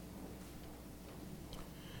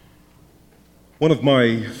One of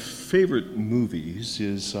my favorite movies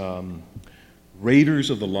is Raiders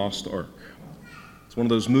of the Lost Ark. It's one of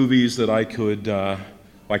those movies that I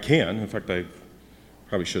can, in fact, I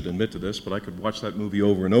probably shouldn't admit to this, but I could watch that movie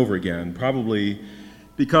over and over again, probably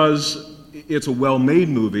because it's a well-made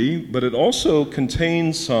movie, but it also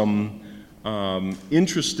contains some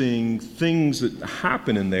interesting things that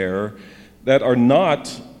happen in there that are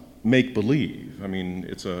not make-believe. I mean,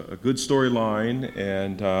 it's a good storyline,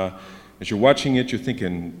 and as you're watching it, you're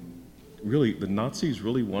thinking, really, the Nazis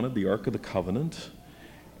really wanted the Ark of the Covenant?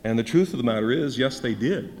 And the truth of the matter is, yes, they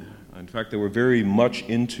did. In fact, they were very much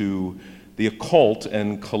into the occult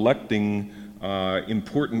and collecting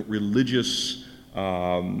important religious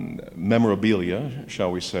memorabilia,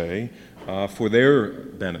 shall we say, for their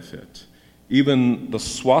benefit. Even the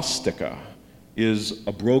swastika is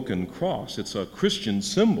a broken cross. It's a Christian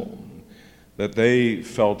symbol that they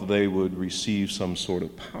felt they would receive some sort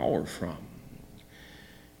of power from.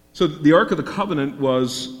 So the Ark of the Covenant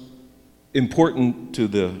was important to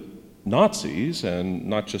the Nazis, and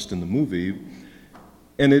not just in the movie,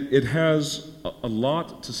 and it has a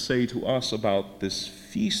lot to say to us about this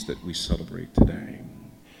feast that we celebrate today.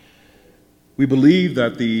 We believe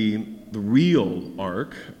that the real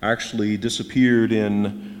Ark actually disappeared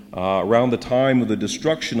in around the time of the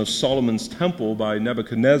destruction of Solomon's temple by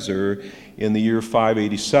Nebuchadnezzar in the year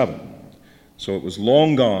 587. So it was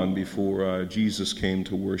long gone before Jesus came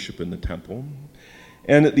to worship in the temple.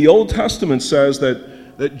 And the Old Testament says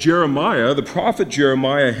that Jeremiah, the prophet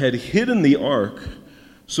Jeremiah, had hidden the ark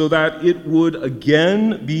so that it would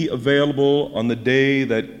again be available on the day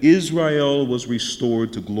that Israel was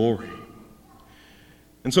restored to glory.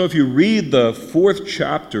 And so if you read the 4th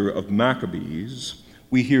chapter of Maccabees,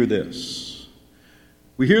 we hear this.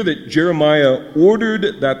 We hear that Jeremiah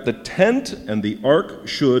ordered that the tent and the ark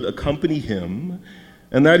should accompany him,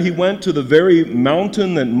 and that he went to the very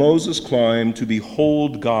mountain that Moses climbed to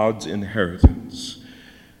behold God's inheritance.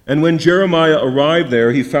 And when Jeremiah arrived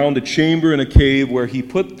there, he found a chamber in a cave where he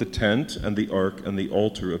put the tent and the ark and the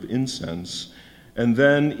altar of incense, and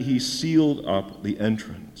then he sealed up the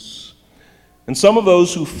entrance. And some of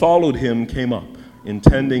those who followed him came up,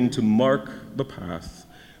 intending to mark the path,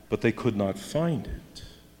 but they could not find it.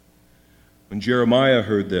 When Jeremiah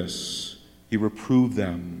heard this, he reproved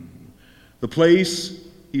them. The place,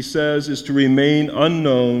 he says, is to remain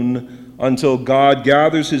unknown until God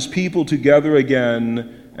gathers his people together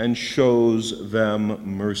again and shows them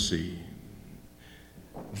mercy.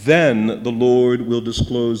 Then the Lord will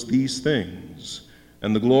disclose these things,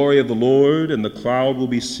 and the glory of the Lord and the cloud will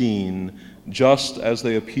be seen, just as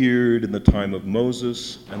they appeared in the time of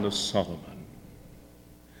Moses and of Solomon.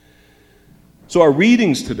 So our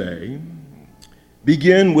readings today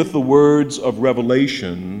begin with the words of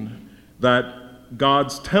Revelation that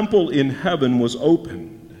God's temple in heaven was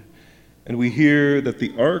opened, and we hear that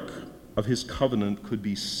the ark of his covenant could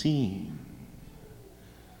be seen.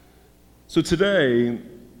 So today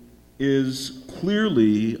is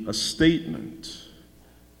clearly a statement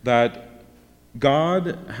that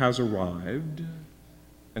God has arrived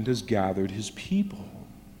and has gathered his people.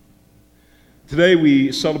 Today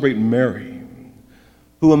we celebrate Mary,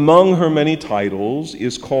 who among her many titles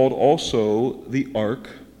is called also the Ark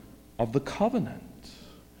of the Covenant.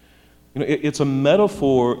 It's a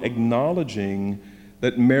metaphor acknowledging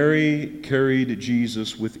that Mary carried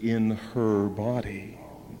Jesus within her body.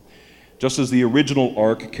 Just as the original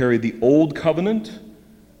ark carried the old covenant,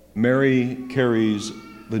 Mary carries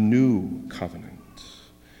the new covenant.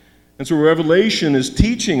 And so Revelation is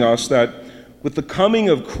teaching us that with the coming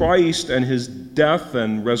of Christ and his death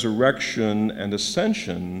and resurrection and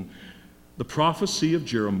ascension, the prophecy of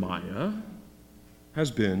Jeremiah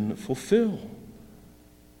has been fulfilled.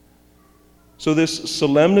 So this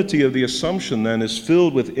solemnity of the Assumption then is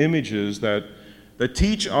filled with images that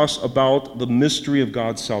teach us about the mystery of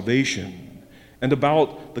God's salvation and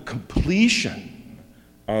about the completion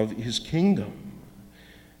of his kingdom.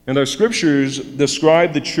 And our scriptures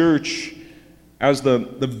describe the church as the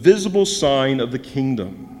visible sign of the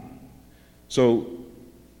kingdom. So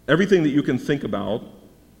everything that you can think about,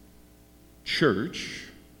 church,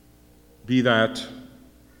 be that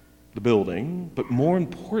the building, but more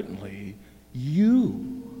importantly,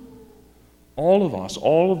 you, all of us,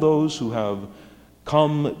 all of those who have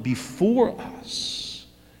come before us,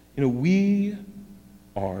 we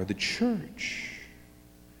are the church.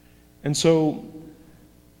 And so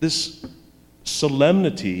this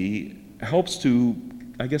solemnity helps to,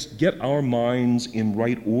 get our minds in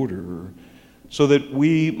right order so that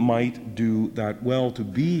we might do that well, to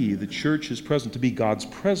be the church's presence, to be God's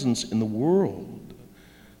presence in the world,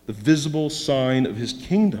 the visible sign of his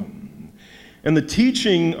kingdom. And the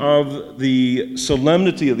teaching of the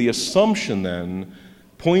solemnity of the Assumption then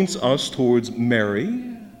points us towards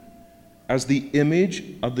Mary as the image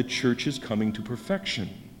of the church's coming to perfection.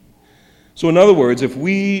 So in other words, if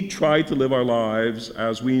we try to live our lives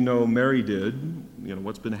as we know Mary did,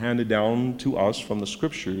 what's been handed down to us from the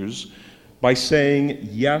Scriptures, by saying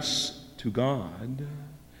yes to God,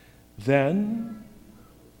 then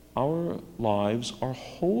our lives are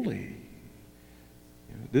holy.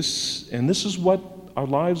 This is what our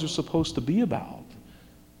lives are supposed to be about.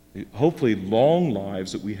 Hopefully long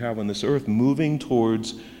lives that we have on this earth, moving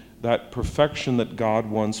towards that perfection that God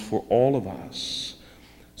wants for all of us.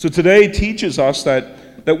 So today teaches us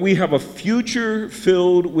that we have a future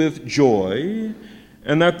filled with joy,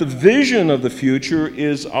 and that the vision of the future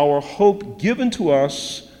is our hope given to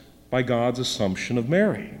us by God's Assumption of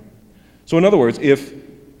Mary. So in other words,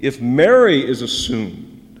 if Mary is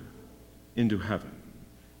assumed into heaven,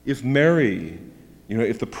 if Mary,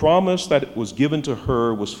 if the promise that was given to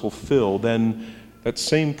her was fulfilled, then that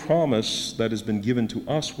same promise that has been given to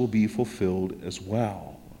us will be fulfilled as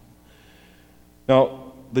well.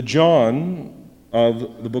 Now, the John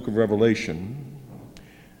of the book of Revelation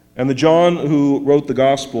and the John who wrote the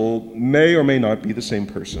gospel may or may not be the same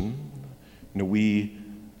person.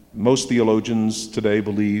 Most theologians today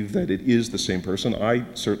believe that it is the same person. I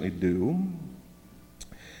certainly do.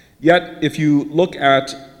 Yet, if you look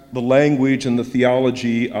at the language and the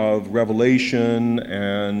theology of Revelation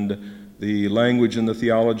and the language and the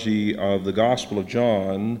theology of the Gospel of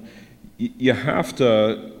John, you have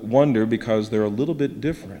to wonder because they're a little bit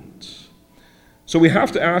different. So we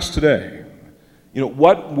have to ask today,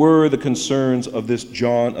 what were the concerns of this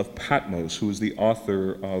John of Patmos, who is the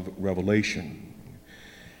author of Revelation?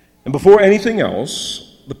 And before anything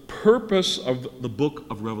else, the purpose of the book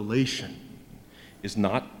of Revelation is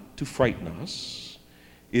not to frighten us.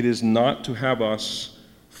 It is not to have us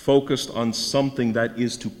focused on something that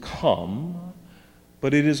is to come,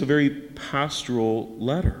 but it is a very pastoral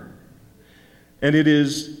letter. And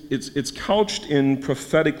it's couched in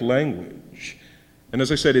prophetic language. And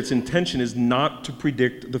as I said, its intention is not to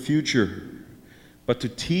predict the future, but to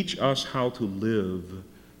teach us how to live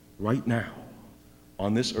right now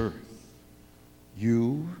on this earth,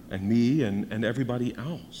 you and me and everybody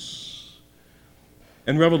else.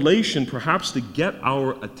 And Revelation, perhaps to get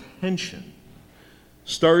our attention,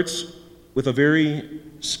 starts with a very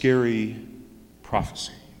scary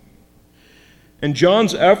prophecy. And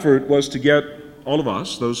John's effort was to get all of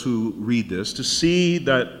us, those who read this, to see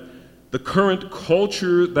that the current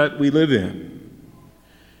culture that we live in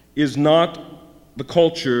is not the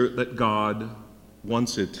culture that God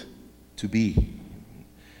wants it to be.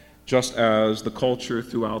 Just as the culture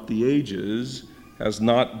throughout the ages has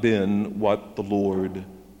not been what the Lord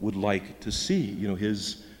would like to see,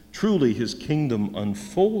 truly his kingdom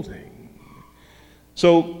unfolding.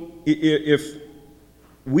 So if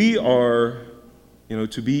we are,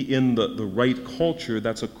 to be in the right culture,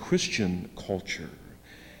 that's a Christian culture.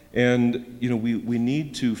 And, we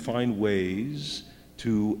need to find ways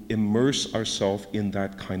to immerse ourselves in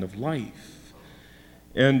that kind of life.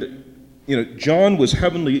 And, John was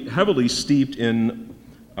heavily steeped in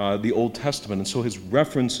the Old Testament, and so his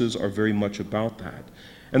references are very much about that.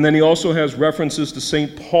 And then he also has references to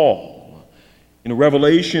St. Paul.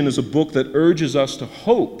 Revelation is a book that urges us to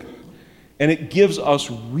hope, and it gives us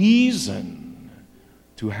reason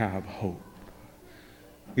to have hope.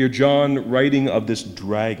 Here, John writing of this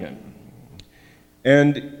dragon,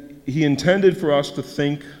 and he intended for us to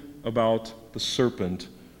think about the serpent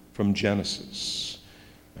from Genesis.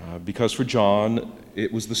 Because for John,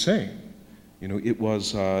 it was the same. It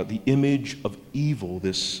was the image of evil,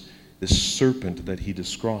 this serpent that he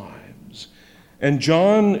describes. And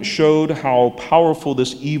John showed how powerful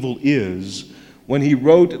this evil is when he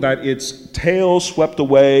wrote that its tail swept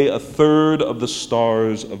away a third of the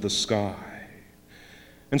stars of the sky.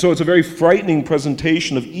 And so it's a very frightening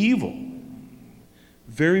presentation of evil.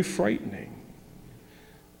 Very frightening.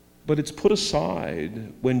 But it's put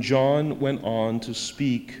aside when John went on to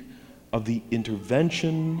speak of the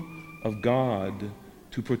intervention of God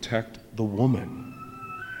to protect the woman.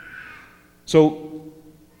 So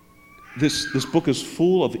this book is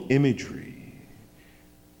full of imagery.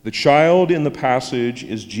 The child in the passage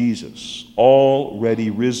is Jesus, already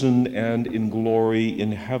risen and in glory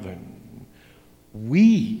in heaven.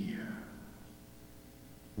 We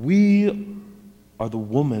are the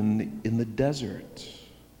woman in the desert,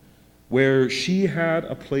 where she had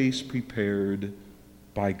a place prepared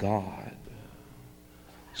by God.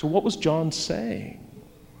 So what was John saying?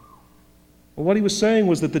 Well, what he was saying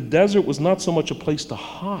was that the desert was not so much a place to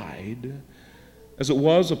hide, as it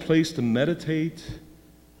was a place to meditate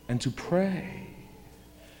and to pray.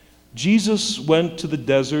 Jesus went to the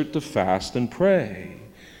desert to fast and pray.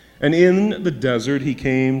 And in the desert, he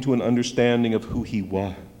came to an understanding of who he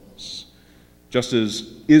was. Just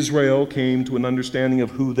as Israel came to an understanding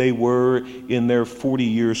of who they were in their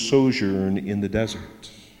 40-year sojourn in the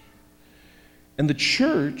desert. And the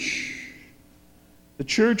church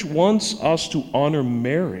wants us to honor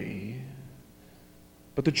Mary,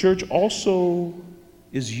 but the church also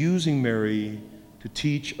is using Mary to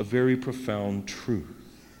teach a very profound truth.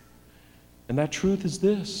 And that truth is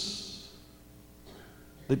this: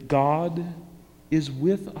 that God is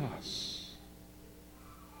with us,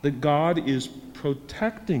 that God is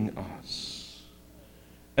protecting us,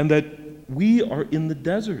 and that we are in the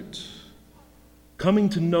desert, coming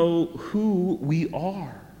to know who we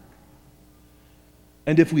are.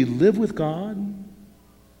 And if we live with God,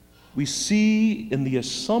 we see in the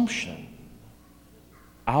Assumption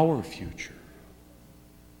our future.